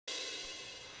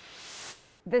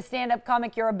The stand-up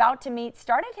comic you're about to meet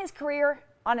started his career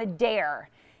on a dare.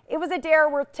 It was a dare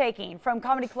worth taking. From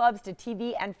comedy clubs to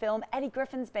TV and film, Eddie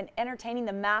Griffin's been entertaining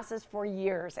the masses for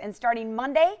years. And starting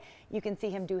Monday, you can see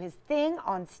him do his thing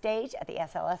on stage at the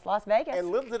SLS Las Vegas. And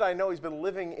little did I know he's been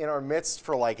living in our midst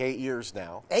for like 8 years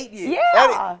now. 8 years?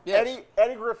 Yeah.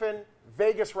 Eddie Griffin,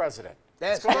 Vegas resident.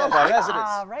 That's What's going on,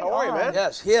 buddy? Right How are you, man?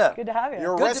 Yes, here. Good to have you.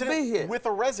 You're a Good resident to be here. with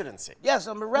a residency. Yes,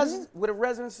 I'm a resident with a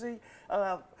residency.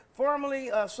 Formerly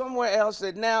somewhere else,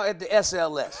 now at the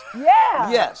SLS.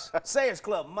 Yeah. Yes. Sayers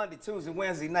Club, Monday, Tuesday,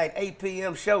 Wednesday night, 8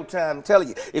 p.m. showtime. I'm telling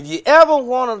you, if you ever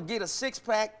want to get a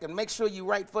six-pack and make sure you're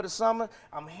right for the summer,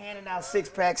 I'm handing out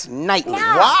six-packs nightly.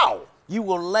 Yeah. Wow. You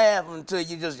will laugh until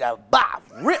you just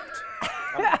ripped.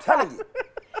 I'm telling you.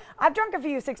 I've drunk a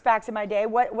few six-packs in my day.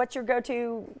 What's your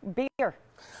go-to beer?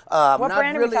 I'm What not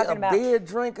brand are we really talking a about? beer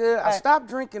drinker. I Right. stopped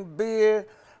drinking beer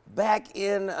back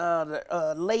in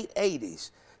the late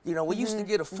 80s. You know, we used to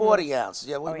get a 40 ounce.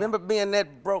 Yeah, we remember being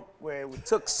that broke where it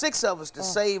took 6 of us to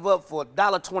save up for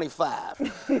 $1.25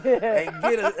 and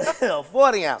get a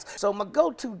 40 ounce. So my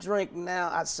go-to drink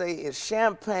now, I'd say, is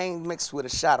champagne mixed with a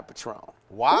shot of Patron.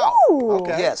 Wow. Ooh.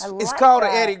 Okay. Yes, I it's like called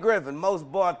that. an Eddie Griffin. Most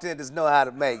bartenders know how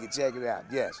to make it. Check it out.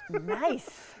 Yes. Nice.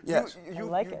 Yes. You've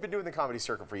like it. been doing the comedy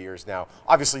circuit for years now.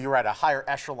 Obviously, you're at a higher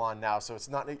echelon now, so it's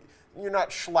not you're not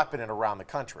schlepping it around the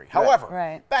country. However,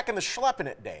 Right. back in the schlepping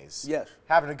it days, Yes.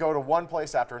 having to go to one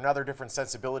place after another, different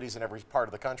sensibilities in every part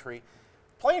of the country,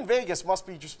 playing Vegas must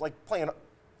be just like playing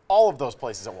all of those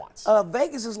places at once.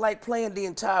 Vegas is like playing the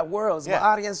entire world. Yeah. My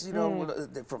audience, you know,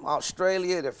 they're from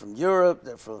Australia, they're from Europe,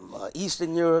 they're from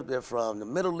Eastern Europe, they're from the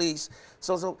Middle East.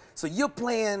 So you're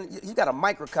playing, you got a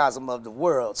microcosm of the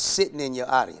world sitting in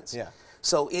your audience. Yeah.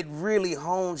 So it really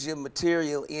hones your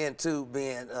material into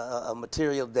being a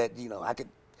material that, you know, I could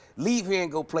leave here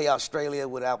and go play Australia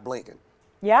without blinking.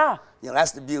 Yeah. You know,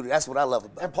 that's the beauty. That's what I love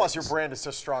about it. And plus, your brand is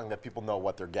so strong that people know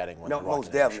what they're getting when No, they walk most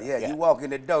into the definitely, show. yeah. You walk in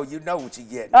the door, you know what you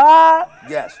get.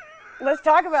 Yes. Let's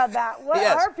talk about that. What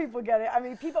Yes. are people getting? I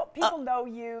mean, people know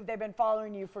you. They've been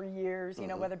following you for years, you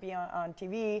know, whether it be on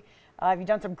TV. You've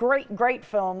done some great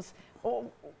films.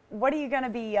 What are you going to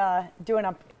be doing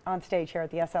up on stage here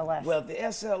at the SLS? Well, the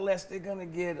SLS, they're going to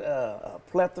get a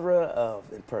plethora of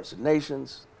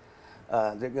impersonations.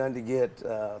 They're going to get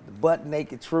the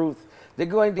butt-naked truth. They're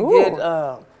going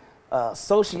to get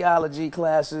sociology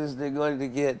classes. They're going to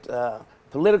get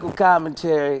political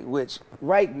commentary, which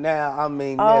right now, I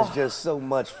mean, there's just so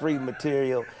much free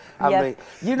material. I mean,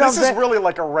 you know, this is really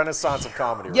like a renaissance of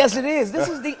comedy. Yes, it is. This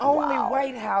is the only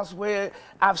White House where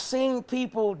I've seen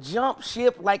people jump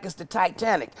ship like it's the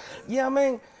Titanic. You know what I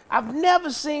mean? I've never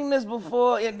seen this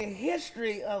before in the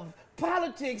history of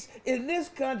politics in this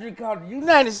country called the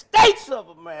United States of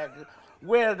America,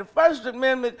 where the First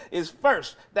Amendment is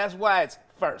first. That's why it's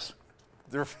first.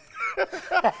 And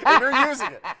you're using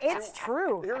it. it's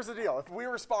true. Here's the deal. If we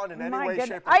respond in any My way,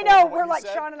 goodness. shape, or I form know, to what we're you like,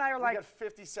 said, Sean and I are we like- get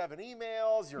 57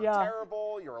 emails, you're Yeah.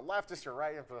 terrible, you're a leftist, you're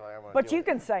right. But you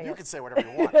can say You it. can say whatever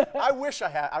you want. I wish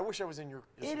I was in your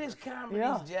It is comedy's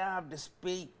Yeah. job to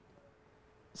speak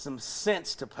some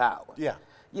sense to power. Yeah.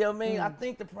 You know what I mean? I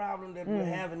think the problem that we're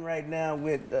having right now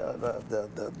with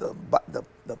the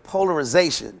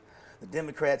polarization, the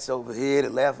Democrats over here, the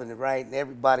left and the right, and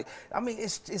everybody. I mean,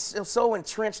 it's so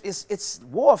entrenched. It's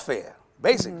warfare,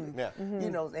 basically. Yeah. You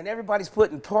know, and everybody's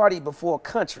putting party before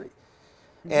country.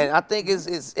 And I think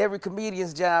it's every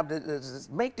comedian's job to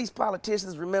make these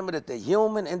politicians remember that they're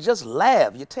human and just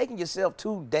laugh. You're taking yourself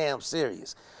too damn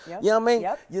serious. Yep. You know what I mean?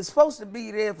 Yep. You're supposed to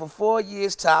be there for 4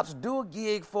 years tops, do a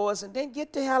gig for us, and then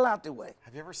get the hell out the way.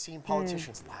 Have you ever seen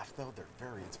politicians laugh though?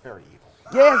 It's very evil.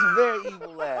 Yeah, it's a very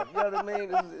evil laugh. You know what I mean?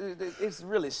 It's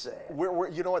really sad.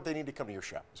 You know what? They need to come to your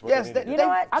show. Is what Yes, they need to do. You know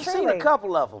what? I've seen Truly. a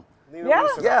couple of them. Need to Yeah.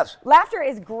 loosen up. Yes. Laughter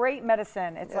is great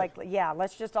medicine. It's like, yeah,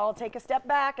 let's just all take a step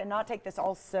back and not take this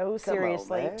all so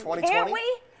seriously. man. 2020? Can't we?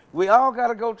 We all got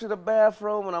to go to the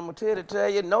bathroom, and I'm going to tell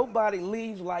you, nobody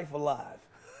leaves life alive.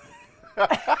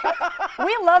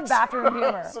 We love bathroom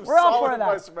humor. Some We're all solid for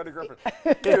advice that. from Eddie Griffin.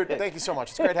 Dude, thank you so much.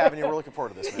 It's great having you. We're looking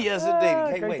forward to this, man. Yes, indeed.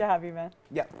 Can't Great wait. to have you, man.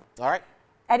 Yeah. All right.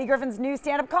 Eddie Griffin's new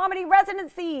stand-up comedy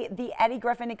residency, The Eddie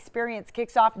Griffin Experience,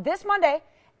 kicks off this Monday,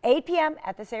 8 p.m.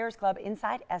 at the Sayers Club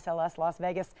inside SLS Las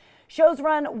Vegas. Shows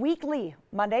run weekly,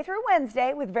 Monday through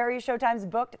Wednesday, with various showtimes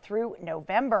booked through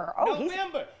November. Oh,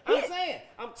 November.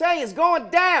 I'm telling you, it's going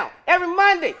down every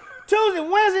Monday, Tuesday,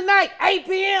 Wednesday night, 8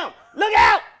 p.m. Look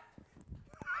out!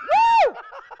 Woo!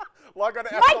 Log on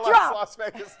to Mic drop.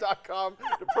 SLSLasVegas.com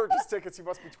to purchase tickets. You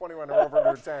must be 21 or over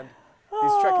to attend.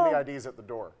 He's checking the IDs at the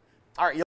door. All right.